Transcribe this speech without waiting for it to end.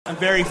I'm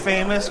very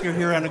famous. You're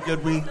here on a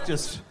good week.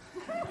 Just...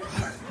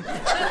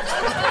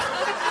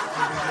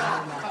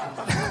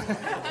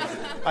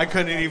 I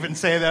couldn't even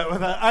say that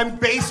without... I'm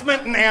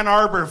basement in Ann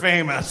Arbor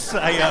famous.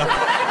 I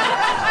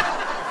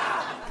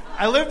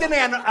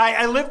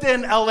lived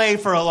in LA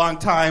for a long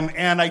time,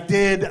 and I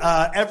did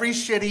every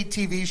shitty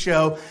TV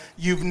show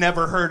you've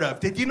never heard of.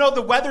 Did you know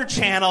the Weather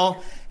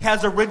Channel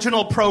has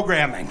original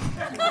programming?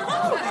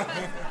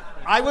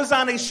 I was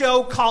on a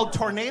show called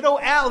Tornado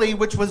Alley,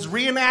 which was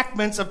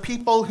reenactments of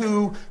people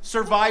who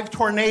survived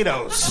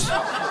tornadoes.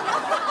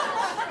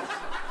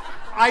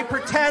 I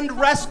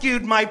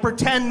rescued my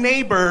pretend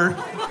neighbor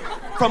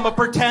from a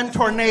pretend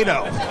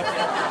tornado.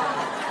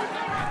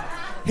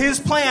 His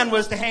plan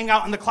was to hang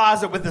out in the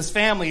closet with his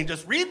family and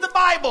just read the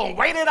Bible and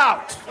wait it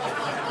out.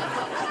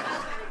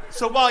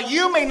 So while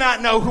you may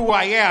not know who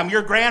I am,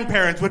 your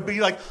grandparents would be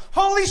like,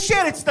 holy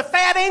shit, it's the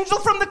fat angel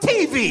from the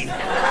TV.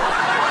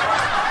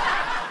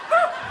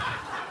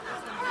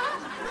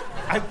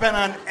 I've been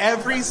on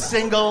every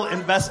single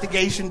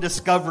investigation,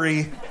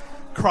 discovery,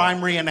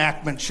 crime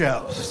reenactment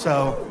show.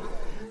 So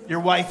your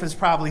wife has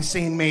probably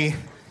seen me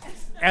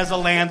as a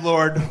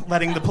landlord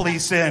letting the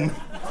police in.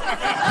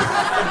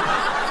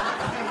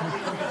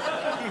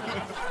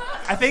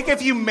 I think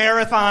if you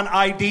marathon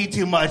ID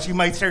too much, you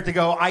might start to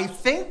go, I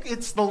think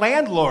it's the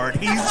landlord.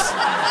 He's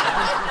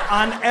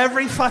on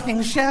every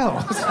fucking show.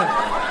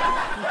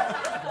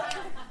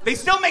 They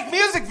still make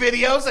music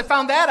videos. I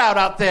found that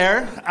out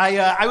there.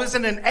 I was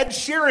in an Ed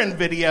Sheeran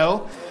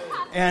video,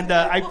 and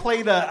I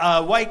played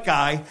a white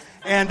guy.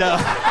 And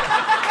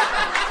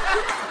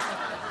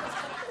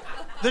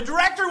the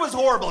director was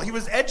horrible. He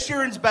was Ed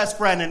Sheeran's best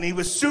friend, and he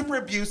was super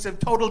abusive,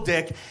 total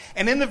dick.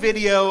 And in the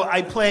video,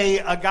 I play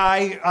a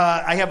guy,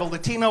 I have a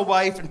Latino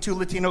wife and 2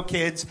 Latino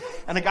kids,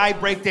 and a guy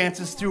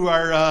breakdances through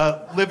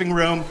our living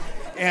room,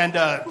 and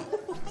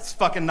it's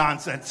fucking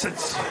nonsense.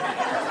 It's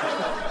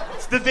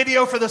the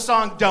video for the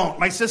song Don't.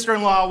 My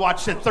sister-in-law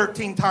watched it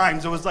 13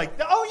 times. It was like,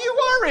 oh,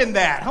 you are in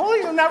that. Oh,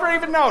 you never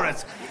even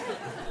noticed.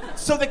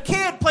 So the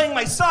kid playing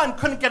my son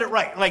couldn't get it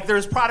right. Like,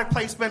 there's product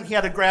placement. He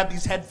had to grab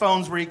these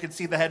headphones where you could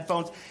see the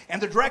headphones. And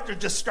the director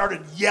just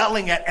started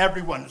yelling at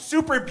everyone.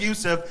 Super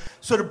abusive.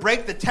 So to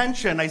break the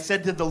tension, I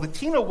said to the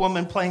Latino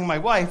woman playing my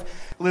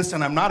wife,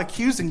 listen, I'm not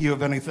accusing you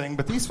of anything,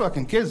 but these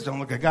fucking kids don't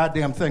look a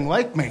goddamn thing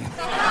like me.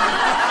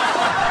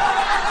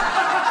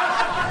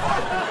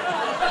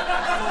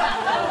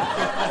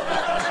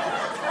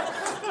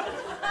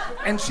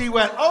 And she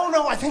went, oh,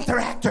 no, I think they're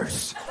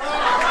actors.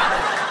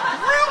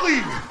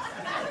 Really?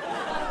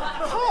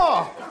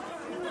 Oh.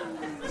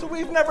 So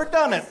we've never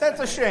done it. That's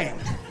a shame.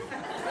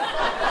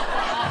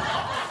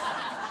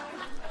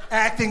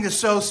 Acting is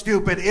so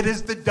stupid. It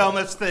is the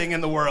dumbest thing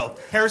in the world.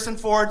 Harrison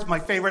Ford's my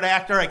favorite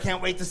actor. I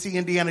can't wait to see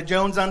Indiana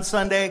Jones on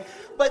Sunday.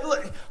 But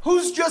look,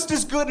 who's just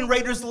as good in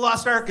Raiders of the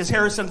Lost Ark as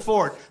Harrison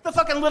Ford? The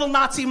fucking little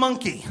Nazi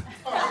monkey.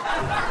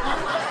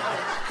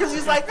 Because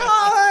he's like,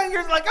 oh, and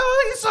you're like,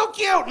 oh, he's so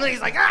cute. And then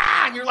he's like,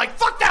 ah, and you're like,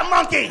 fuck that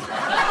monkey.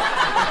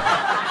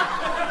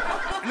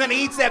 And then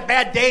he eats that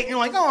bad date, and you're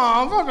like,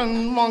 oh,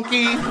 fucking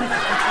monkey.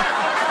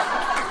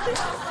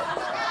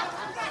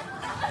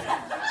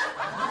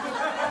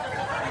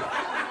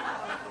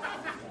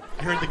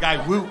 I heard the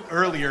guy woot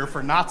earlier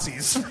for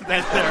Nazis.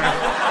 I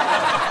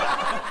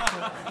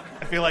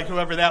feel like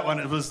whoever that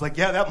one was like,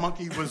 yeah, that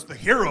monkey was the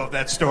hero of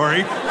that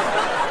story.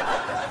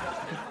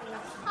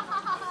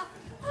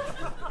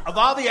 Of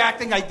all the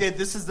acting I did,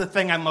 this is the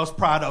thing I'm most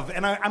proud of.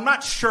 And I'm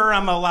not sure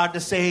I'm allowed to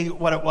say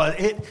what it was.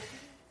 It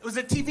was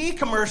a TV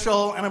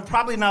commercial, and I'm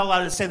probably not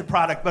allowed to say the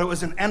product, but it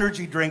was an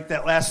energy drink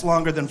that lasts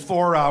longer than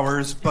 4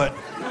 hours, but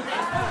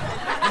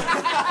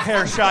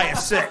hair shy of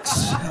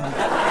 6.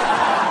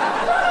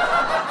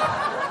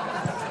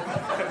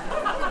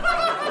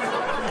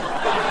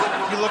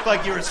 You look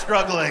like you were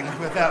struggling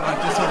with that one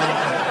just a little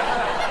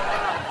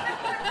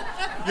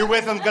bit. You're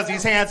with him because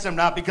he's handsome,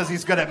 not because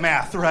he's good at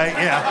math, right?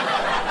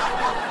 Yeah.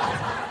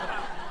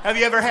 Have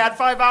you ever had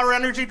 5-hour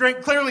energy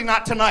drink? Clearly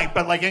not tonight,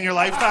 but like in your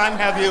lifetime,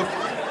 have you?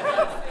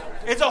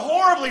 It's a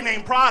horribly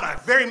named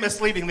product. Very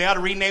misleading. They ought to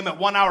rename it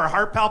 1 hour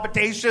heart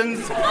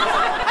palpitations.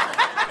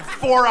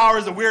 4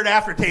 hours of weird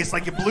aftertaste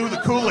like you blew the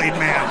Kool-Aid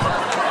man.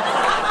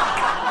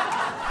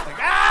 Like,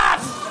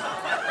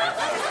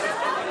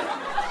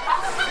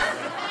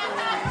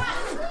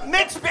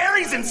 mixed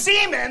berries and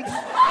semen?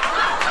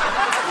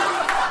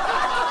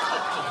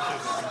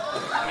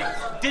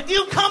 Did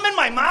you come in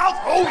my mouth?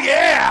 Oh,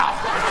 yeah.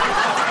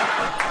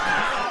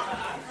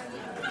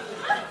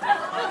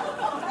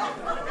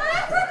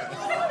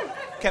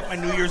 Kept my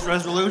New Year's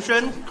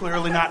resolution,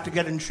 clearly not to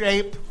get in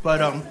shape, but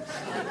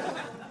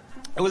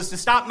it was to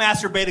stop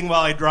masturbating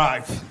while I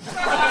drive.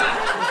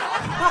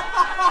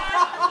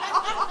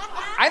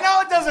 I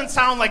know it doesn't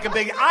sound like a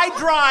big... I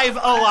drive a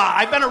lot.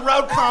 I've been a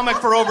road comic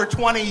for over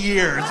 20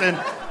 years, and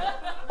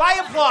by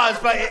applause,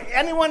 but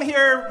anyone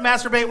here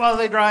masturbate while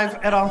they drive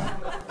at all?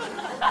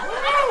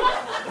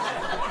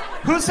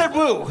 Who said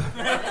woo?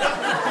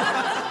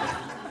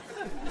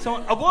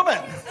 So, a woman.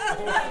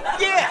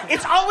 Yeah,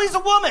 it's always a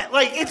woman.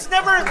 Like, it's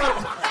never...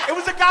 It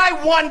was a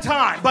guy one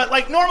time, but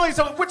like normally,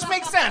 so which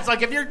makes sense.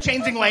 Like if you're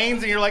changing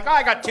lanes and you're like, oh,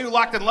 I got 2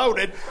 locked and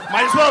loaded,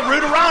 might as well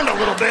root around a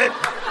little bit.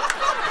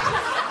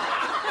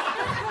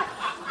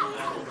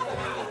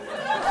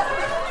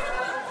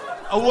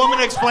 A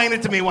woman explained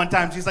it to me one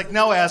time. She's like,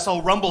 no,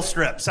 asshole, rumble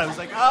strips. I was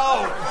like,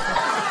 oh.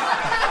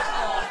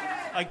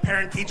 Like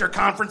parent-teacher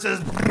conferences.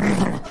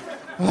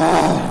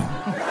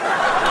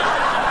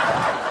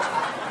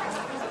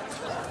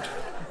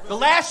 The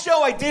last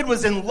show I did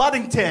was in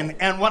Ludington,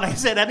 and when I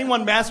said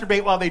anyone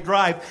masturbate while they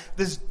drive,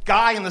 this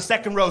guy in the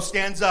second row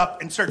stands up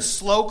and starts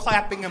slow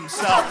clapping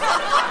himself.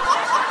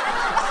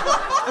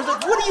 I was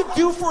like, what do you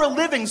do for a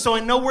living so I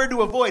know where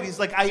to avoid? He's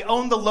like, I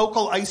own the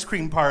local ice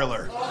cream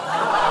parlor.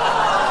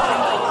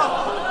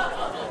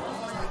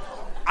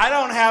 I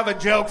don't have a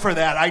joke for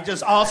that. I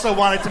just also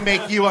wanted to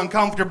make you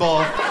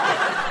uncomfortable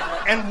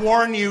and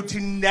warn you to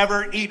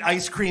never eat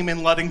ice cream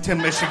in Ludington,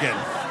 Michigan.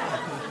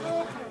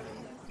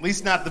 At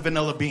least not the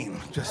vanilla bean.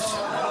 Just.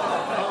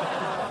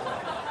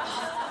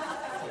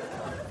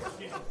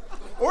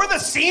 Or the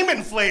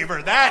semen flavor.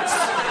 It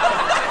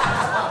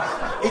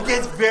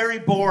gets very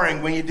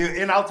boring when you do.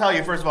 And I'll tell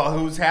you, first of all,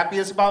 who's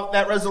happiest about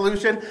that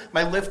resolution?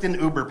 My Lyft and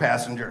Uber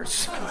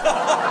passengers.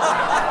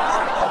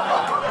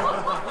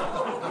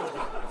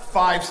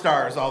 5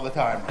 stars all the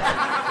time.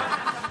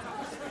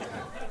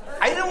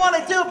 I didn't want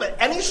to do it, but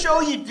any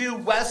show you do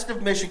west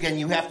of Michigan,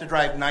 you have to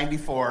drive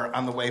 94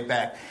 on the way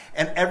back.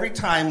 And every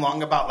time,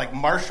 long about like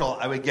Marshall,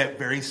 I would get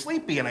very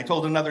sleepy. And I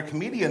told another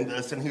comedian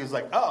this, and he was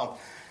like, oh,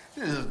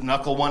 just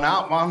knuckle one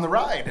out on the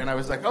ride. And I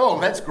was like,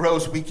 oh, that's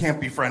gross. We can't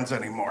be friends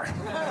anymore.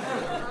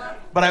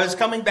 But I was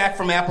coming back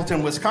from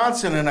Appleton,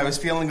 Wisconsin, and I was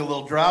feeling a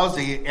little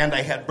drowsy, and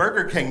I had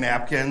Burger King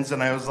napkins,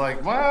 and I was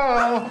like,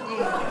 well...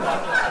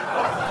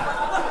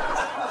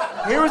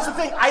 Here was the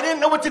thing. I didn't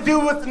know what to do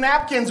with the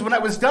napkins when I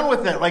was done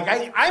with it. Like,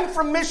 I'm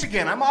from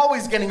Michigan. I'm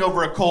always getting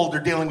over a cold or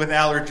dealing with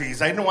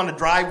allergies. I didn't want to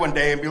drive one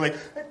day and be like,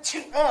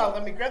 oh,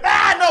 let me grab...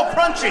 Ah, no,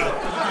 crunchy!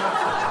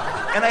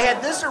 And I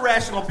had this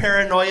irrational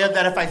paranoia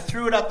that if I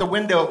threw it out the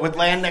window, it would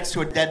land next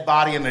to a dead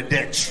body in a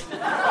ditch.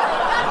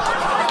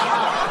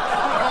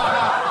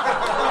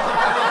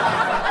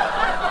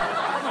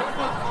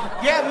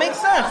 Yeah, it makes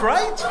sense,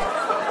 right?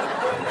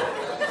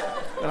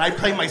 And I'd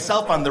play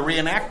myself on the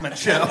reenactment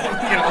show,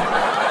 you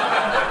know.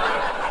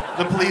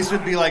 The police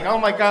would be like, oh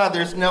my God,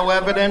 there's no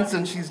evidence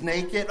and she's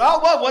naked.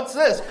 Oh, what's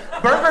this?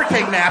 Burger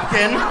King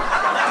napkin.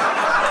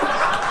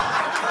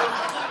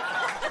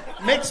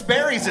 Mixed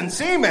berries and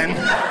semen.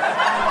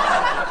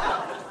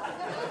 I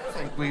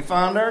think we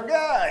found our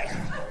guy.